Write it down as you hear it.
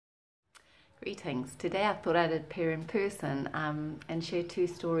Greetings. Today I thought I'd appear in person and share two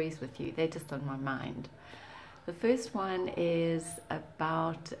stories with you. They're just on my mind. The first one is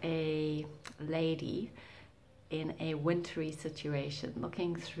about a lady in a wintry situation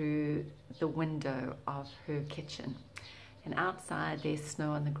looking through the window of her kitchen. And outside there's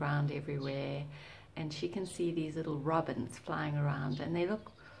snow on the ground everywhere, and she can see these little robins flying around and they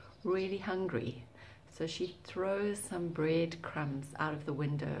look really hungry. So she throws some breadcrumbs out of the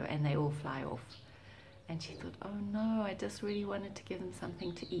window and they all fly off. And she thought, oh no, I just really wanted to give them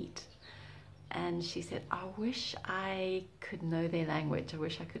something to eat. And she said, I wish I could know their language. I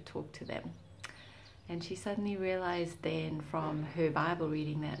wish I could talk to them. And she suddenly realized then from her Bible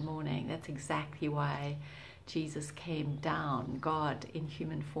reading that morning, that's exactly why Jesus came down, God in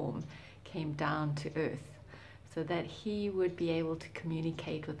human form, came down to earth, so that he would be able to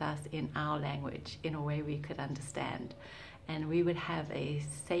communicate with us in our language in a way we could understand. And we would have a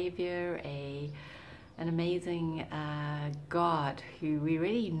Savior, an amazing God who we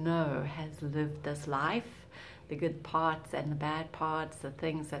really know has lived this life, the good parts and the bad parts, the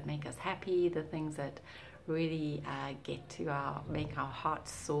things that make us happy, the things that really make our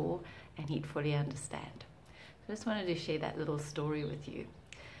hearts soar, and he'd fully understand. So I just wanted to share that little story with you.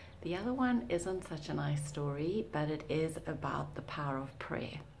 The other one isn't such a nice story, but it is about the power of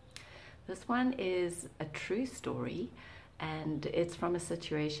prayer. This one is a true story, and it's from a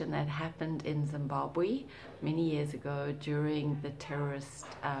situation that happened in Zimbabwe many years ago during the terrorist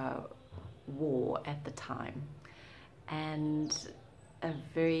war at the time, and a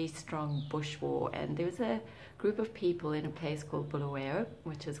very strong bush war. And there was a group of people in a place called Bulawayo,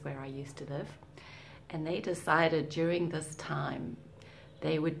 which is where I used to live, and they decided during this time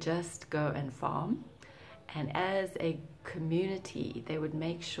they would just go and farm, and as a community they would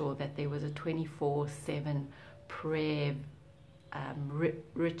make sure that there was a 24/7 prayer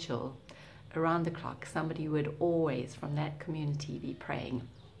ritual around the clock. Somebody would always from that community be praying.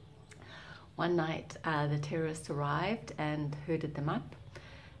 One night the terrorists arrived and herded them up,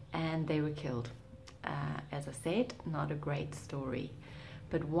 and they were killed. As I said, not a great story,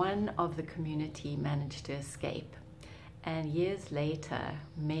 but one of the community managed to escape, and years later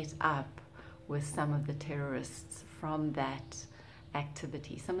met up with some of the terrorists from that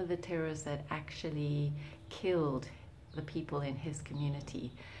activity, some of the terrorists that actually killed the people in his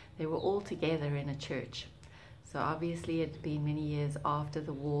community. They were all together in a church. So obviously it'd been many years after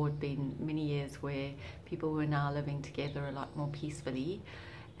the war, it'd been many years where people were now living together a lot more peacefully.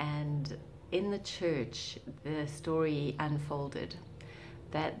 And in the church, the story unfolded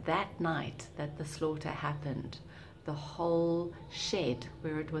that night that the slaughter happened, the whole shed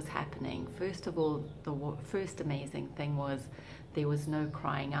where it was happening, first of all, the first amazing thing was there was no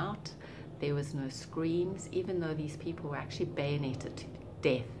crying out, there was no screams, even though these people were actually bayoneted to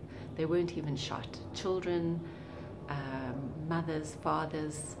death. They weren't even shot. Children, mothers,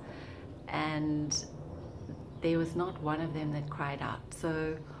 fathers, and there was not one of them that cried out.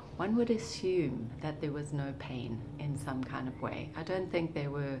 So one would assume that there was no pain in some kind of way. I don't think they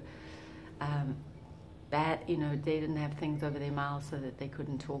were bad, they didn't have things over their mouths so that they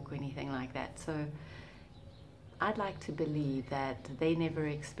couldn't talk or anything like that. So I'd like to believe that they never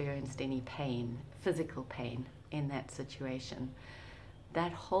experienced any pain, physical pain, in that situation.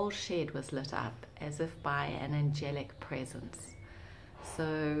 That whole shed was lit up as if by an angelic presence.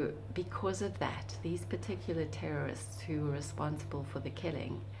 So because of that, these particular terrorists who were responsible for the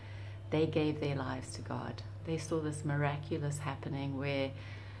killing, they gave their lives to God. They saw this miraculous happening where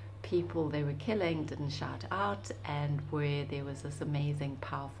people they were killing didn't shout out, and where there was this amazing,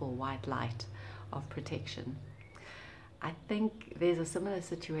 powerful white light of protection. I think there's a similar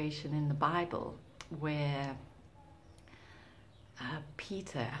situation in the Bible where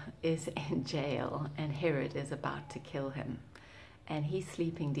Peter is in jail and Herod is about to kill him, and he's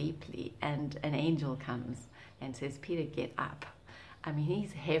sleeping deeply, and an angel comes and says, Peter, get up. I mean,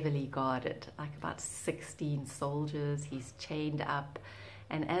 he's heavily guarded, like about 16 soldiers, he's chained up.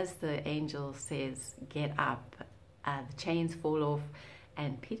 And as the angel says, get up, the chains fall off,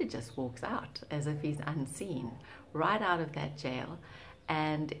 and Peter just walks out as if he's unseen, right out of that jail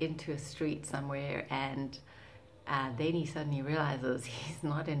and into a street somewhere. And then he suddenly realizes he's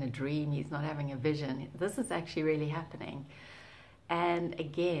not in a dream, he's not having a vision. This is actually really happening. And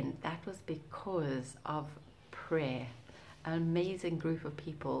again, that was because of prayer. An amazing group of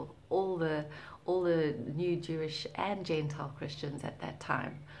people, all the new Jewish and Gentile Christians at that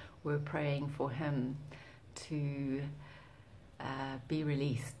time were praying for him to be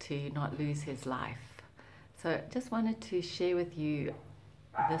released, to not lose his life. So just wanted to share with you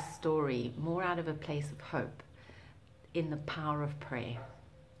this story more out of a place of hope in the power of prayer.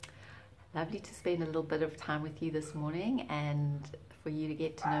 Lovely to spend a little bit of time with you this morning and for you to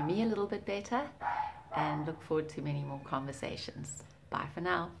get to know me a little bit better, and look forward to many more conversations. Bye for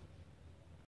now.